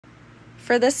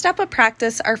For this step of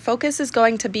practice, our focus is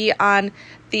going to be on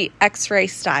the X-ray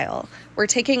style. We're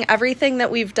taking everything that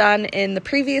we've done in the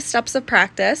previous steps of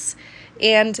practice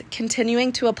and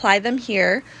continuing to apply them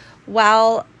here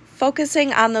while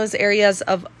focusing on those areas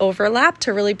of overlap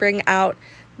to really bring out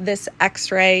this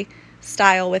X-ray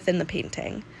style within the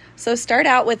painting. So start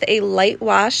out with a light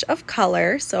wash of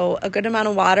color, so a good amount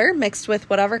of water mixed with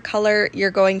whatever color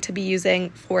you're going to be using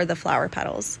for the flower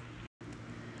petals.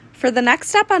 For the next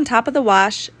step on top of the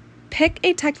wash, pick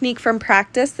a technique from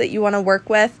practice that you want to work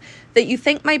with that you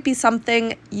think might be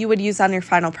something you would use on your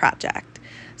final project.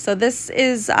 So this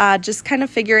is just kind of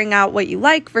figuring out what you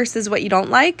like versus what you don't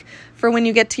like for when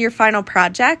you get to your final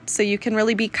project, so you can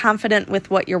really be confident with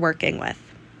what you're working with.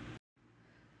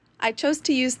 I chose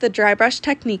to use the dry brush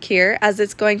technique here as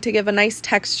it's going to give a nice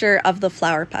texture of the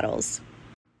flower petals.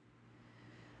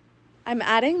 I'm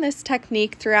adding this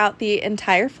technique throughout the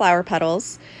entire flower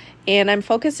petals, and I'm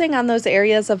focusing on those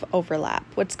areas of overlap.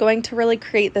 What's going to really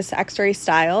create this X-ray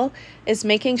style is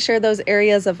making sure those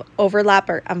areas of overlap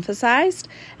are emphasized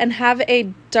and have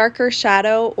a darker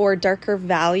shadow or darker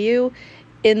value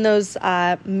in those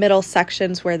middle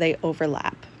sections where they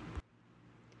overlap.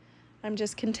 I'm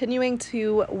just continuing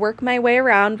to work my way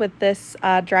around with this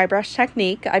dry brush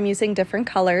technique. I'm using different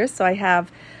colors, so I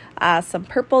have some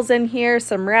purples in here,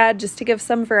 some red, just to give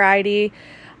some variety.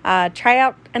 Try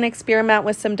out and experiment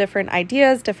with some different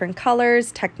ideas, different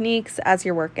colors, techniques as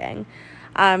you're working.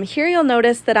 Here you'll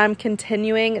notice that I'm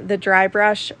continuing the dry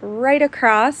brush right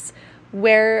across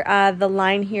where the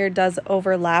line here does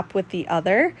overlap with the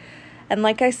other. And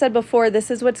like I said before,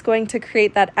 this is what's going to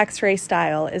create that X-ray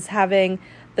style, is having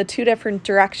the two different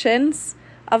directions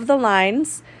of the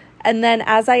lines. And then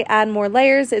as I add more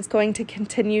layers, it's going to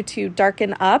continue to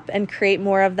darken up and create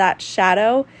more of that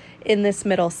shadow in this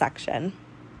middle section.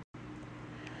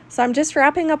 So I'm just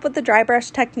wrapping up with the dry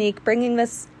brush technique, bringing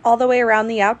this all the way around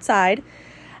the outside.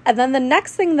 And then the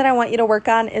next thing that I want you to work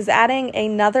on is adding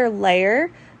another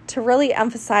layer to really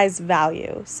emphasize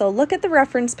value. So look at the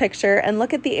reference picture and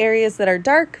look at the areas that are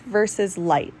dark versus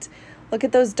light. Look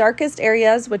at those darkest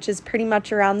areas, which is pretty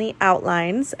much around the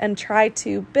outlines, and try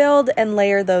to build and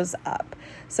layer those up.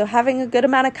 So having a good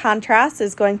amount of contrast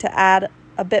is going to add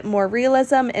a bit more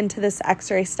realism into this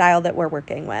X-ray style that we're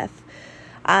working with.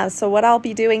 So what I'll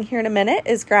be doing here in a minute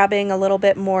is grabbing a little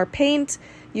bit more paint,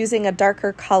 using a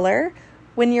darker color.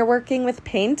 When you're working with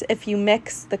paint, if you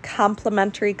mix the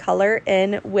complementary color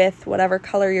in with whatever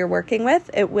color you're working with,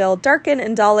 it will darken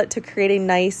and dull it to create a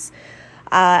nice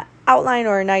outline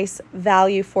or a nice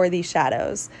value for these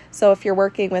shadows. So if you're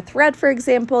working with red, for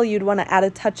example, you'd want to add a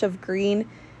touch of green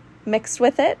mixed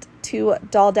with it to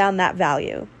dull down that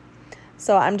value.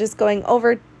 So I'm just going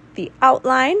over the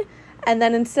outline, and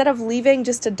then instead of leaving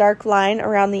just a dark line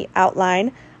around the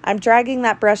outline, I'm dragging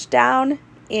that brush down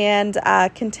and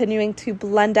continuing to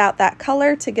blend out that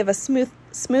color to give a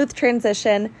smooth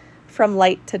transition from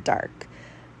light to dark.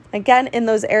 Again, in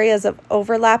those areas of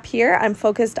overlap here, I'm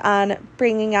focused on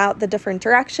bringing out the different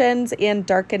directions and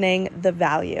darkening the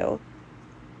value.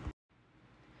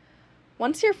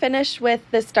 Once you're finished with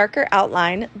this darker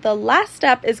outline, the last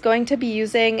step is going to be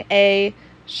using a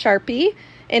Sharpie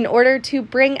in order to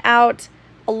bring out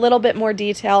a little bit more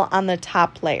detail on the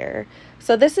top layer.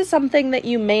 So this is something that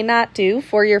you may not do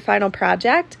for your final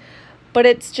project, but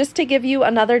it's just to give you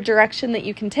another direction that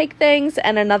you can take things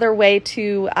and another way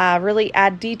to really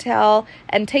add detail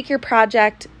and take your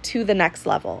project to the next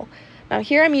level. Now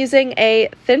here I'm using a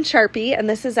thin Sharpie, and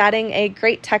this is adding a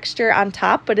great texture on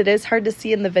top, but it is hard to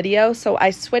see in the video, so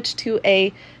I switched to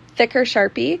a thicker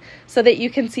Sharpie so that you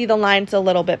can see the lines a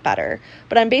little bit better.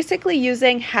 But I'm basically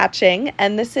using hatching,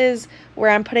 and this is where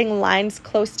I'm putting lines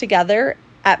close together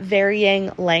at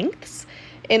varying lengths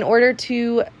in order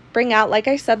to bring out, like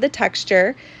I said, the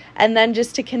texture, and then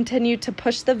just to continue to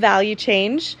push the value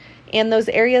change. And those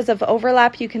areas of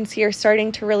overlap you can see are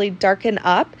starting to really darken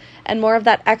up, and more of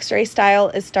that X-ray style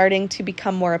is starting to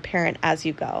become more apparent as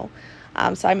you go.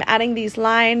 So I'm adding these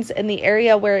lines in the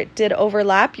area where it did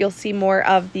overlap. You'll see more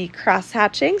of the cross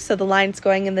hatching, so the lines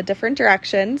going in the different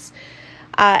directions.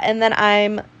 And then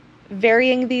I'm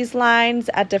varying these lines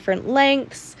at different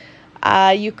lengths.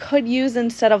 You could use,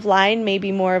 instead of line,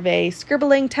 maybe more of a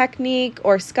scribbling technique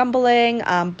or scumbling,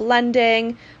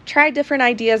 blending. Try different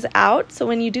ideas out, so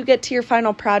when you do get to your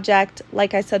final project,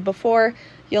 like I said before,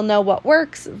 you'll know what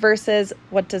works versus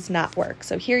what does not work.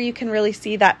 So here you can really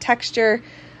see that texture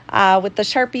with the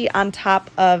Sharpie on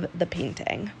top of the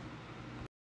painting.